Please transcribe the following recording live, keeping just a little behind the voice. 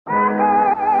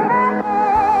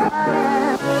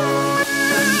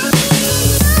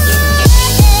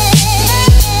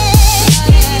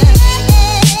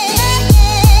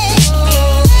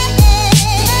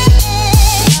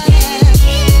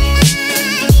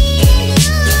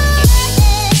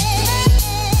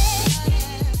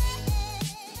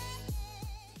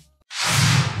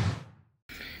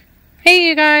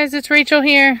you guys, it's Rachel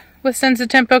here with Senza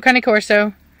Tempo Cane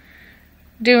Corso,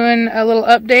 doing a little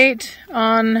update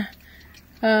on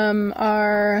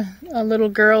our little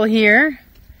girl here.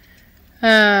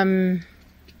 Still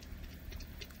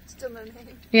no name.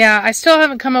 Yeah, I still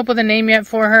haven't come up with a name yet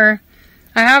for her.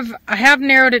 I have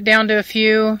narrowed it down to a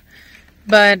few,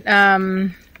 but I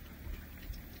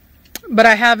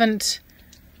haven't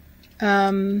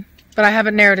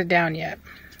narrowed it down yet.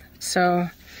 So,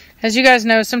 as you guys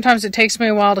know, sometimes it takes me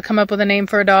a while to come up with a name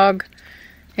for a dog,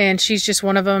 and she's just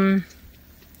one of them.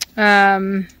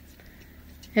 Anyway,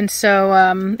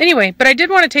 but I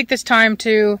did want to take this time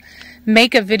to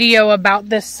make a video about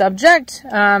this subject,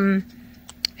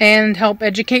 and help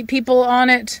educate people on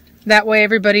it. That way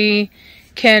everybody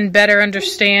can better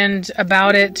understand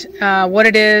about it, what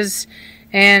it is,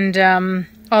 and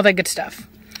all that good stuff.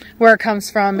 Where it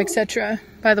comes from, etc.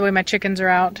 By the way, my chickens are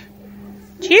out.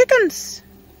 Chickens!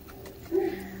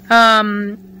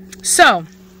 So,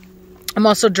 I'm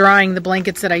also drying the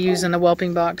blankets that I use in the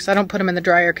whelping box. I don't put them in the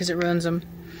dryer because it ruins them.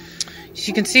 So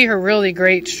you can see her really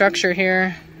great structure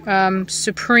here.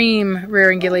 Supreme rear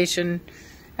angulation.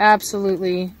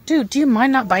 Absolutely. Dude, do you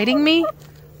mind not biting me?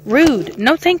 Rude.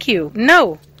 No, thank you.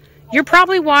 No. You're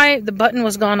probably why the button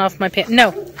was gone off my pants.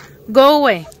 No. Go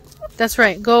away. That's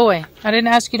right. Go away. I didn't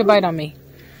ask you to bite on me.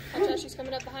 Until she's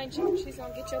coming up behind you. She's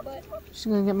going to get your butt. She's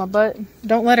going to get my butt.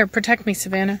 Don't let her protect me,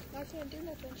 Savannah. I can't do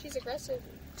nothing. She's aggressive.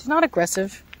 She's not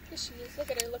aggressive. Yes, she is. Look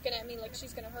at her looking at me like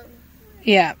she's going to hurt me.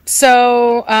 Yeah.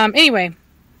 So, anyway.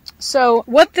 So,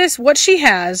 what she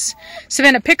has,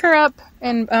 Savannah, pick her up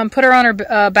and put her on her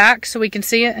back so we can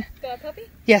see it. The puppy?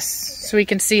 Yes, okay. So we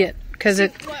can see it. Because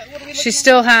she still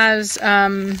still has,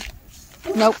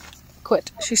 nope,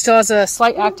 quit. She still has a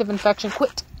slight active infection.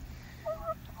 Quit.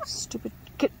 Stupid,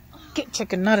 get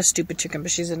chicken. Not a stupid chicken,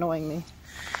 but she's annoying me.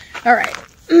 All right.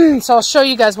 So I'll show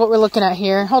you guys what we're looking at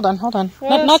here. Hold on.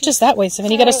 Not just that way,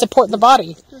 Savannah. You got to support the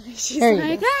body. There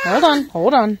you go.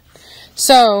 Hold on.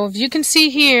 So, if you can see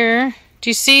here, do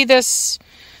you see this?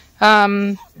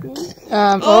 Oh,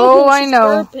 I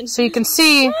know. Burping. So you can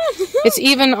see it's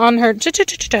even on her.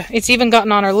 It's even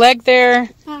gotten on her leg there.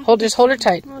 Just hold her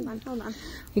tight. Hold on.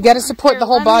 You got to support the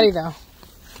whole body though.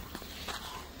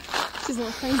 She's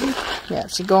going crazy. Yeah,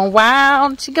 she's going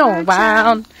wild.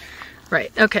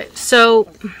 Right. Okay. So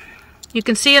you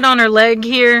can see it on her leg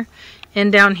here and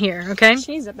down here. Okay.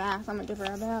 She needs a bath. I'm gonna give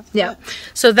her a bath. Yeah.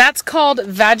 So that's called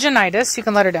vaginitis. You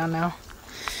can let her down now.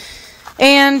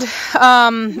 And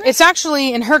it's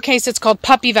actually, in her case, it's called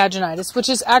puppy vaginitis, which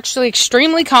is actually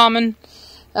extremely common.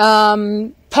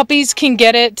 Puppies can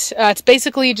get it. It's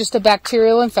basically just a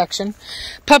bacterial infection.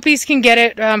 Puppies can get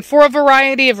it for a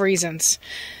variety of reasons.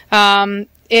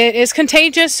 It is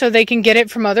contagious, so they can get it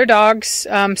from other dogs.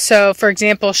 So, for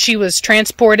example, she was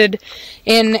transported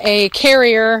in a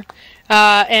carrier,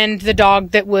 and the dog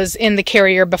that was in the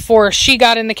carrier before she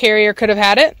got in the carrier could have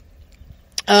had it.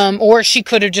 Or she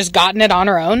could have just gotten it on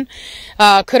her own.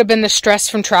 Could have been the stress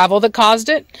from travel that caused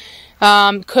it.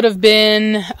 Could have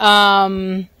been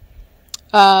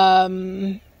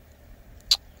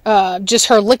just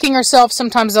her licking herself.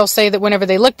 Sometimes they'll say that whenever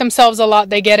they lick themselves a lot,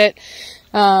 they get it.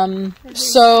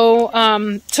 So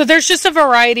there's just a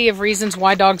variety of reasons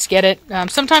why dogs get it.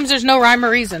 Sometimes there's no rhyme or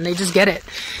reason. They just get it.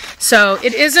 So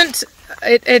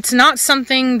it's not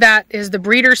something that is the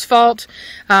breeder's fault.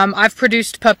 I've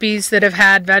produced puppies that have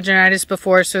had vaginitis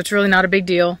before, so it's really not a big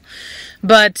deal.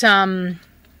 But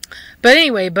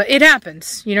anyway, it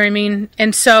happens, you know what I mean?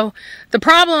 And so the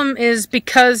problem is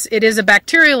because it is a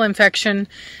bacterial infection,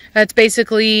 it's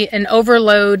basically an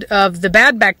overload of the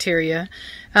bad bacteria.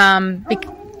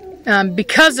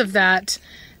 Because of that,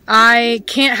 I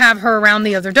can't have her around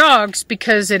the other dogs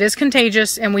because it is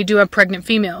contagious and we do have pregnant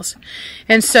females.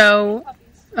 And so,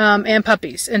 and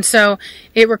puppies. And so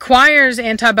it requires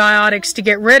antibiotics to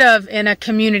get rid of in a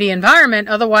community environment.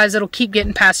 Otherwise, it'll keep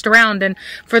getting passed around. And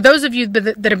for those of you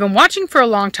that have been watching for a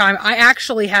long time, I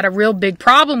actually had a real big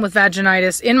problem with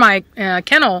vaginitis in my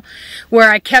kennel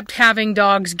where I kept having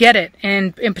dogs get it,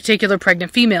 and in particular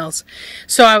pregnant females.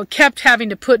 So I kept having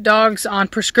to put dogs on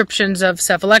prescriptions of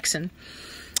cephalexin.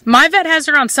 My vet has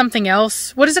her on something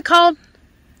else. What is it called?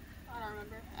 I don't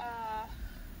remember.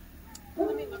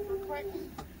 Let me look real quick.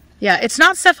 Yeah, it's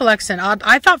not cephalexin.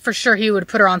 I thought for sure he would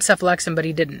put her on cephalexin, but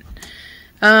he didn't.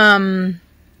 And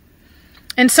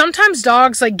sometimes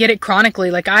dogs like get it chronically.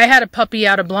 Like I had a puppy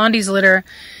out of Blondie's litter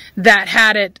that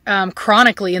had it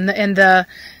chronically, and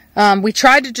we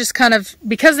tried to just kind of,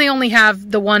 because they only have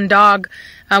the one dog,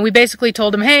 we basically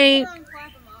told him, hey,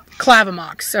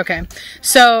 Clavamox. Okay,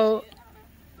 so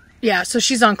yeah, so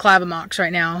she's on Clavamox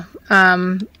right now.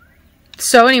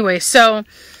 So anyway, so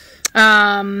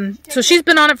So she's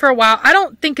been on it for a while. I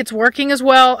don't think it's working as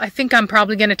well. I think I'm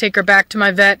probably going to take her back to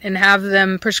my vet and have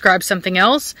them prescribe something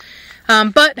else.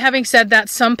 But having said that,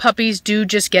 some puppies do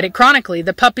just get it chronically.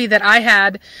 The puppy that I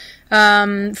had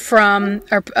from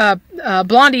a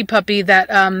Blondie puppy that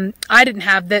I didn't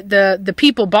have, that the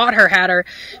people bought her had her.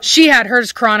 She had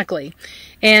hers chronically.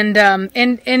 And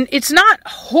it's not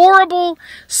horrible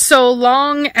so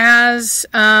long as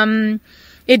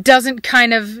it doesn't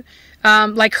kind of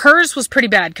like hers was pretty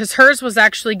bad, because hers was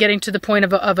actually getting to the point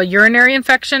of a urinary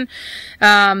infection.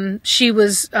 She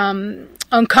was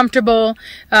uncomfortable.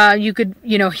 You could,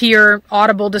 hear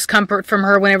audible discomfort from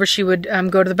her whenever she would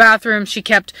go to the bathroom. She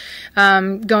kept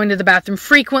going to the bathroom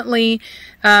frequently.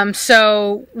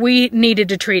 So we needed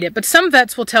to treat it. But some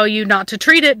vets will tell you not to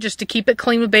treat it, just to keep it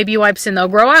clean with baby wipes, and they'll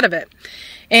grow out of it.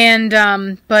 And,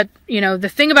 but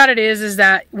the thing about it is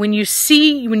that when you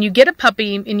get a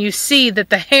puppy and you see that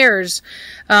the hairs,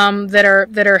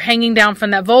 that are hanging down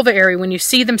from that vulva area, when you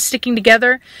see them sticking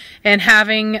together and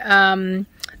having,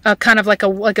 a kind of like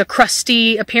a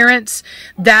crusty appearance,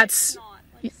 that's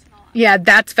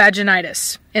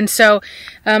vaginitis. And so,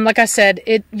 like I said,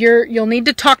 you'll need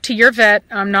to talk to your vet.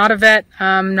 I'm not a vet.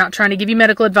 I'm not trying to give you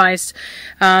medical advice.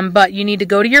 But you need to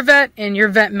go to your vet, and your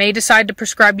vet may decide to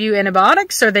prescribe you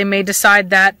antibiotics, or they may decide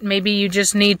that maybe you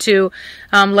just need to,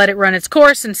 let it run its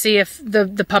course and see if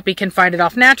the puppy can fight it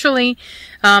off naturally.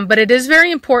 But it is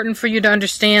very important for you to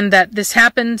understand that this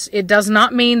happens. It does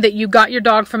not mean that you got your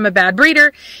dog from a bad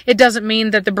breeder. It doesn't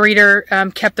mean that the breeder,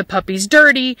 kept the puppies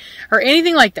dirty or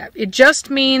anything like that. It just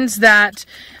means that,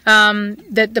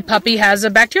 that the puppy has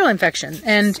a bacterial infection.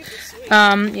 And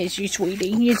yes, you sweetie.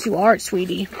 Yes, you are,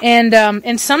 sweetie.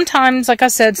 And sometimes, like I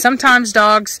said, sometimes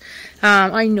dogs,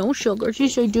 I know, sugar.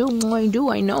 Yes, I do.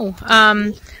 I know.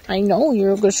 I know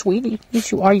you're a good sweetie.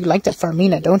 Yes, you are. You like that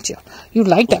Farmina, don't you? You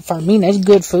like that Farmina. It's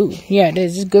good food. Yeah, it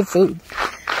is. It's good food.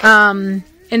 And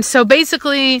so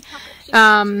basically,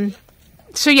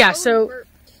 so yeah, so,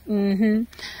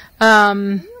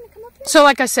 so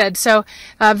like I said,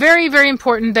 very, very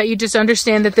important that you just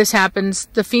understand that this happens.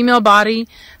 The female body,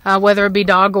 whether it be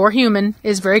dog or human,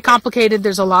 is very complicated.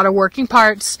 There's a lot of working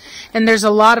parts, and there's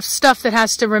a lot of stuff that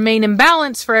has to remain in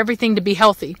balance for everything to be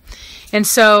healthy. And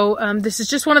so this is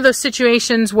just one of those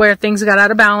situations where things got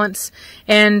out of balance,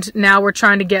 and now we're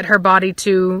trying to get her body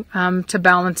to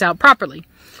balance out properly.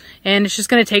 And it's just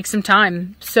going to take some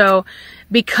time. So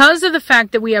because of the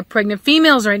fact that we have pregnant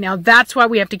females right now, that's why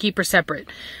we have to keep her separate.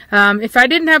 If I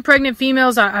didn't have pregnant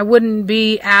females, I wouldn't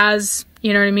be as,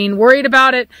 worried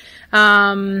about it.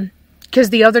 Because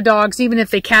the other dogs, even if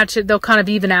they catch it, they'll kind of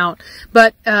even out.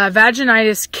 But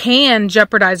vaginitis can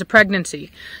jeopardize a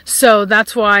pregnancy. So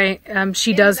that's why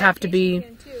she does have to be...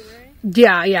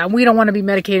 Yeah, we don't want to be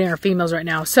medicating our females right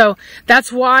now. So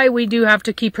that's why we do have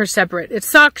to keep her separate. It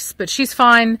sucks, but she's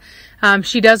fine.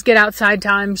 She does get outside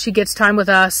time. She gets time with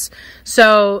us.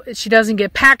 So she doesn't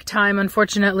get pack time,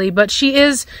 unfortunately. But she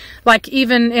is, like,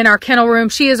 even in our kennel room,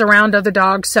 she is around other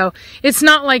dogs. So it's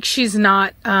not like she's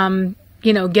not,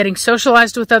 getting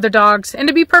socialized with other dogs. And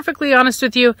to be perfectly honest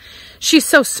with you, she's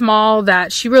so small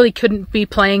that she really couldn't be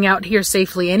playing out here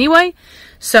safely anyway.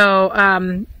 So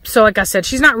like I said,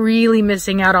 she's not really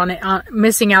missing out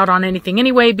on anything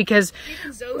anyway, because,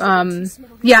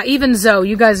 yeah, even Zoe,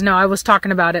 you guys know, I was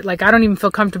talking about it. Like, I don't even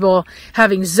feel comfortable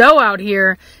having Zoe out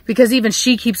here, because even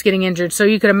she keeps getting injured. So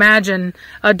you could imagine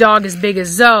a dog as big as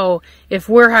Zoe. If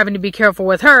we're having to be careful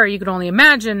with her, you could only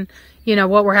imagine,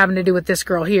 what we're having to do with this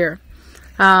girl here.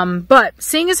 But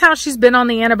seeing as how she's been on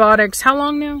the antibiotics, how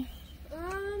long now?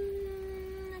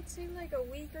 It seemed like a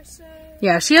week or so.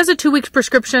 Yeah, she has a 2-week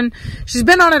prescription. She's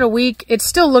been on it a week. It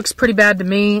still looks pretty bad to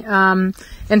me. And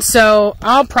so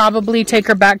I'll probably take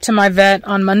her back to my vet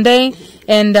on Monday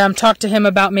and talk to him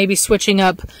about maybe switching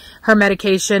up her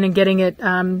medication and getting it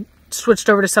switched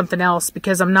over to something else,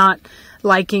 because I'm not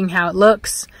liking how it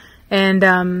looks. And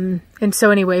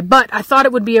so anyway, but I thought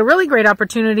it would be a really great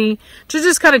opportunity to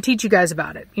just kind of teach you guys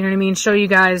about it. You know what I mean? Show you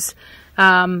guys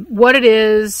what it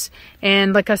is.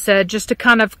 And like I said, just to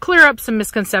kind of clear up some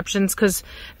misconceptions, because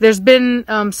there's been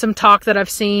some talk that I've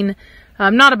seen,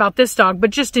 not about this dog, but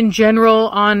just in general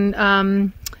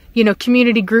on,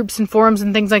 community groups and forums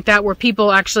and things like that, where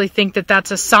people actually think that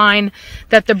that's a sign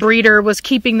that the breeder was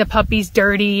keeping the puppies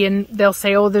dirty, and they'll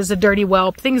say, oh, there's a dirty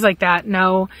whelp, things like that.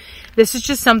 No, this is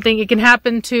just something, it can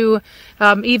happen to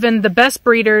even the best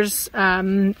breeders.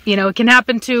 It can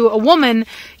happen to a woman,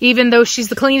 even though she's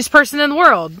the cleanest person in the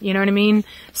world. You know what I mean?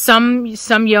 Some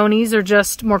yonis are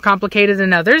just more complicated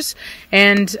than others,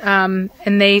 and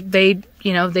they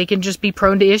can just be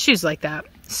prone to issues like that.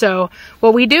 So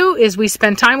what we do is we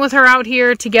spend time with her out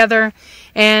here together,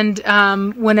 and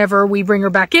whenever we bring her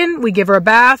back in, we give her a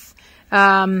bath,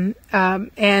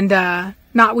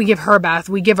 not we give her a bath,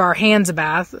 we give our hands a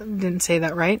bath. Didn't say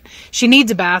that right. She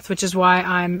needs a bath, which is why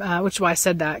I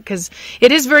said that, because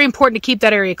it is very important to keep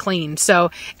that area clean. So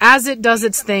as it does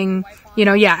its thing, you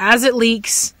know, yeah, as it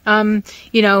leaks,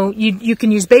 you know, you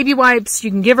can use baby wipes,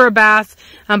 you can give her a bath,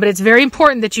 but it's very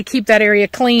important that you keep that area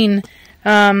clean,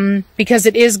 because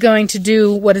it is going to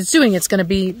do what it's doing. It's going to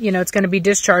be, you know, it's going to be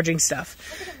discharging stuff.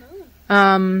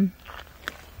 There's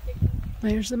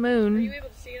the moon. Are you able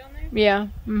to see it on there? Yeah.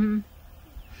 Mm-hmm.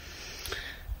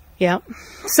 Yeah.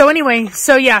 So anyway,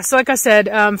 so like I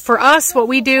said, for us, what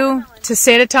we do to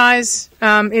sanitize,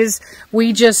 is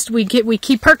we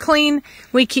keep her clean.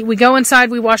 We go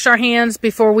inside, we wash our hands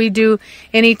before we do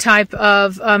any type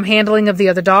of, handling of the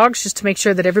other dogs, just to make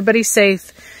sure that everybody's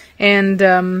safe. And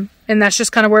that's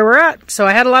just kind of where we're at. So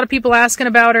I had a lot of people asking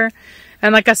about her.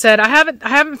 And like I said, I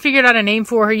haven't figured out a name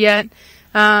for her yet.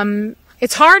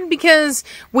 It's hard because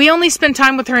we only spend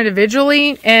time with her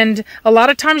individually, and a lot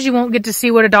of times you won't get to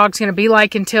see what a dog's going to be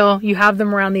like until you have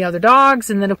them around the other dogs,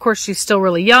 and then of course she's still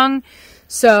really young.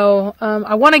 So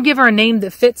I want to give her a name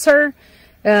that fits her,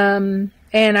 and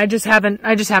I just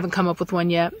haven't come up with one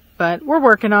yet, but we're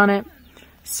working on it.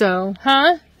 So,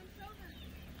 I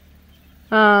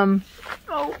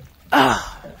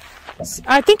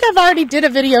think I've already did a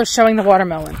video showing the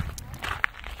watermelon.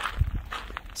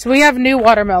 So we have new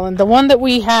watermelon. The one that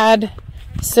we had,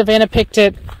 Savannah picked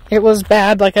it. It was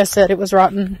bad, like I said, it was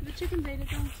rotten. The chickens ate it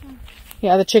though, so.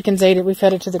 Yeah, the chickens ate it. We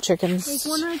fed it to the chickens. There's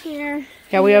one right there.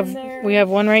 Yeah, we have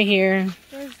one right here.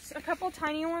 There's a couple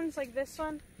tiny ones like this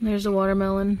one. There's a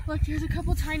watermelon. Look, there's a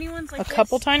couple tiny ones like this. A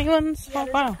couple tiny ones? Yeah,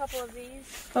 Oh, wow. a couple of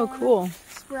these. Oh, cool.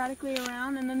 Sporadically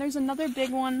around, and then there's another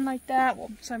big one like that. Well,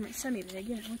 semi-big.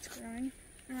 Yeah, it's growing.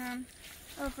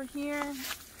 Over here.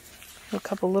 A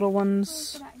couple little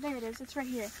ones. There it is. It's right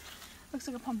here. Looks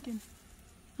like a pumpkin.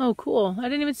 Oh, cool. I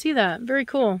didn't even see that. Very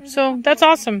cool. So that's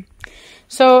awesome.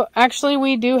 So actually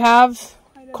we do have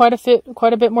quite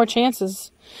a bit more chances.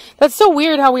 That's so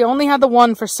weird how we only had the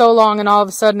one for so long, and all of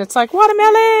a sudden it's like,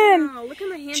 watermelon! Oh, look at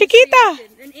my hand. Chiquita!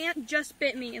 An ant just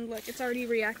bit me, and look, it's already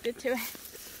reacted to it.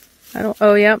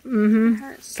 Oh, yep.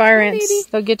 Mm-hmm. Fire ants.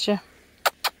 They'll get you.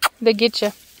 They get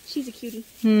you. She's a cutie.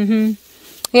 Mm-hmm.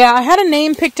 Yeah, I had a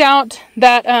name picked out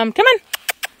that, come on.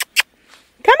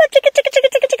 Come on, chicken.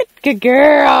 Good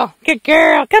girl. Good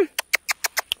girl. Come.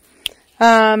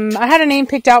 I had a name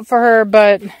picked out for her,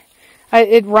 but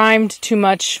it rhymed too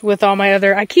much with all my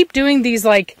other, I keep doing these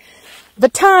like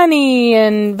Vitani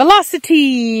and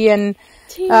Velocity and,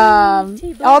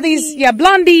 all these, yeah,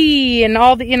 Blondie and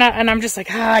all the, you know, and I'm just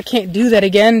like, I can't do that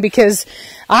again because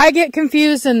I get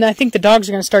confused, and I think the dogs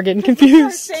are going to start getting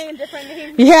confused. Saying different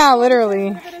names. Yeah,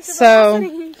 literally.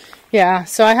 So, yeah,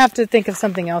 so I have to think of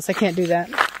something else. I can't do that.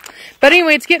 But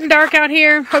anyway, it's getting dark out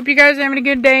here. Hope you guys are having a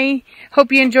good day.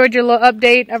 Hope you enjoyed your little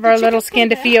update of our little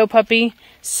Scandifio puppy.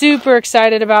 Super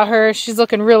excited about her. She's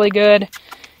looking really good.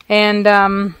 And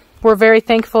we're very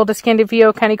thankful to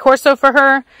Scandifio Cane Corso for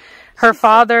her. Her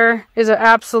father is an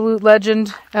absolute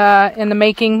legend in the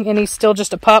making, and he's still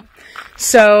just a pup.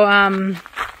 So,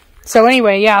 so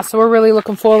anyway, yeah, so we're really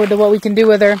looking forward to what we can do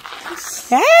with her.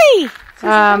 Hey!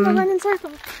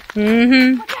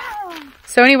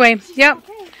 So anyway, yep.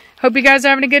 Hope you guys are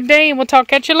having a good day, and we'll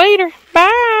talk at you later.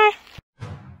 Bye!